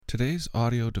Today's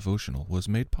audio devotional was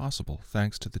made possible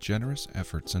thanks to the generous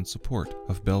efforts and support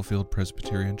of Bellefield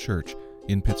Presbyterian Church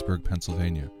in Pittsburgh,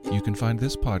 Pennsylvania. You can find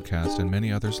this podcast and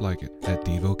many others like it at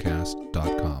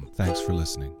Devocast.com. Thanks for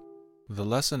listening. The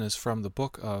lesson is from the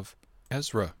book of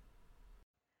Ezra.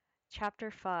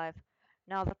 Chapter 5.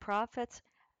 Now the prophets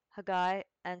Haggai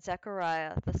and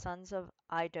Zechariah, the sons of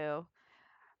Iddo,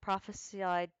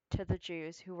 prophesied to the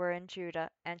Jews who were in Judah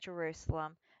and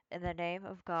Jerusalem in the name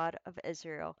of God of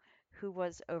Israel, who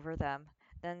was over them.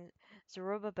 Then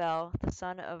Zerubbabel, the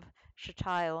son of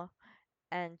Shealtiel,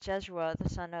 and Jeshua, the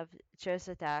son of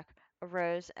Jozadak,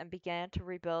 arose and began to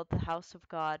rebuild the house of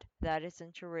God that is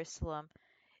in Jerusalem,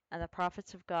 and the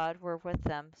prophets of God were with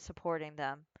them, supporting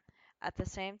them. At the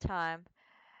same time,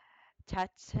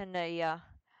 Tattaniah,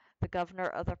 the governor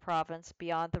of the province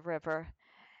beyond the river,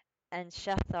 and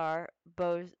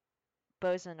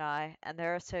Shethar-Bozenai and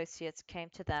their associates came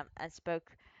to them and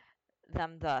spoke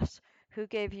them thus: Who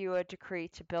gave you a decree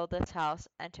to build this house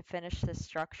and to finish this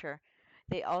structure?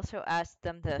 They also asked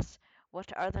them this: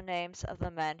 What are the names of the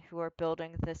men who are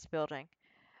building this building?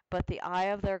 But the eye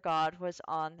of their God was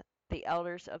on the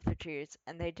elders of the Jews,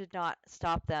 and they did not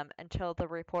stop them until the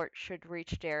report should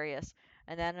reach Darius,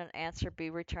 and then an answer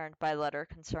be returned by letter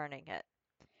concerning it.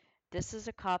 This is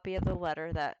a copy of the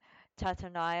letter that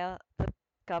Tattaniah, the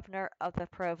governor of the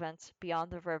province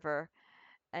beyond the river,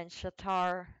 and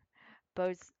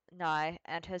Shethar-Bozenai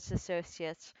and his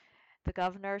associates, the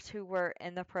governors who were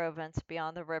in the province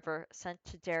beyond the river, sent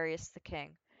to Darius the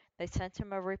king. They sent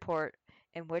him a report,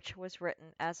 in which was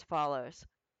written as follows: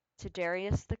 To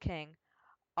Darius the king,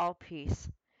 all peace.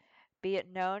 Be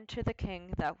it known to the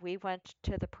king that we went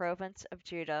to the province of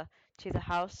Judah, to the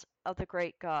house of the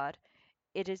great God.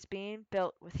 It is being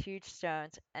built with huge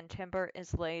stones, and timber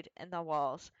is laid in the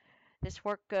walls. This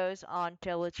work goes on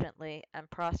diligently and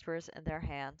prospers in their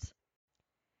hands.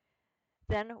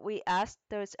 Then we asked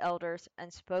those elders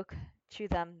and spoke to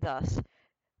them thus: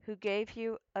 Who gave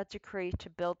you a decree to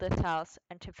build this house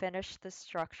and to finish this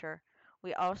structure?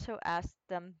 We also asked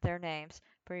them their names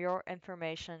for your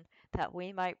information, that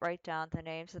we might write down the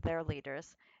names of their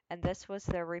leaders. And this was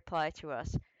their reply to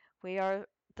us: We are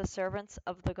the servants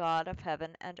of the God of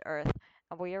heaven and earth,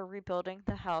 and we are rebuilding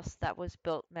the house that was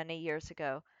built many years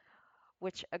ago,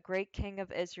 which a great king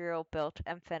of Israel built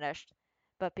and finished.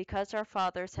 But because our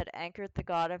fathers had angered the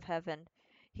God of heaven,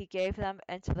 he gave them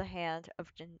into the hand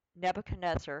of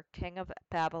Nebuchadnezzar, king of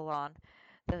Babylon,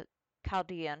 the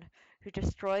Chaldean, who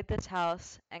destroyed this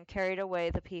house and carried away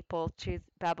the people to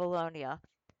Babylonia.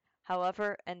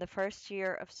 However, in the first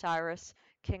year of Cyrus,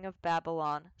 king of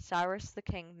Babylon, Cyrus the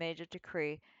king made a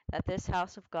decree that this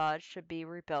house of God should be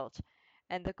rebuilt,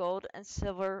 and the gold and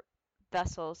silver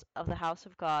vessels of the house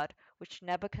of God, which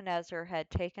Nebuchadnezzar had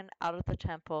taken out of the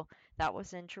temple that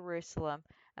was in Jerusalem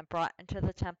and brought into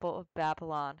the temple of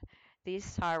Babylon, these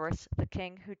Cyrus the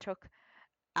king who took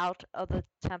out of the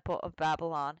temple of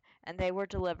Babylon, and they were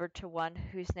delivered to one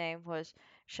whose name was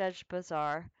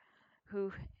Sheshbazzar,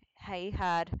 who he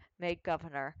had made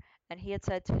governor. And he had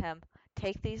said to him,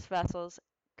 Take these vessels,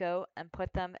 go and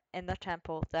put them in the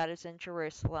temple that is in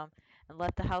Jerusalem, and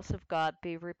let the house of God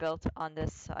be rebuilt on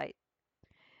this site.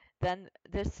 Then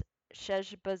this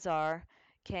Sheshbazzar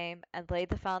came and laid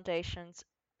the foundations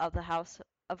of the house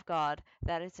of God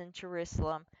that is in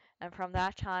Jerusalem, and from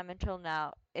that time until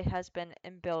now it has been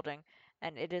in building,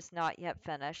 and it is not yet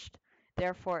finished.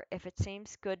 Therefore, if it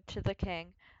seems good to the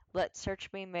king, let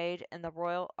search be made in the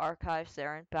royal archives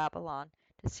there in Babylon,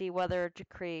 to see whether a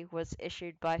decree was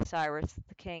issued by Cyrus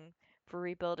the king for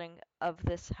rebuilding of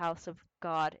this house of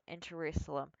God in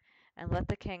Jerusalem, and let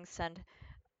the king send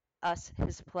us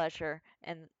his pleasure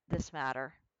in this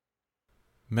matter.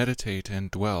 Meditate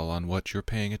and dwell on what you're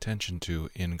paying attention to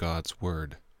in God's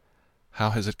Word.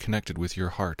 How has it connected with your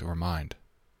heart or mind?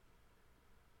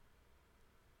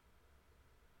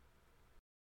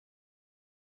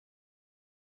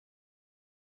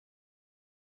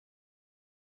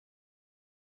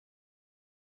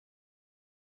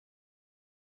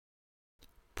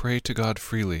 Pray to God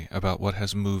freely about what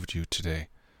has moved you today.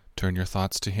 Turn your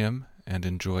thoughts to Him and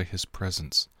enjoy His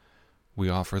presence. We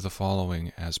offer the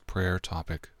following as prayer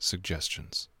topic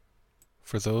suggestions.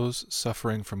 For those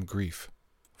suffering from grief,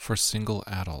 for single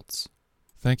adults.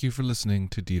 Thank you for listening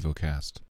to Devocast.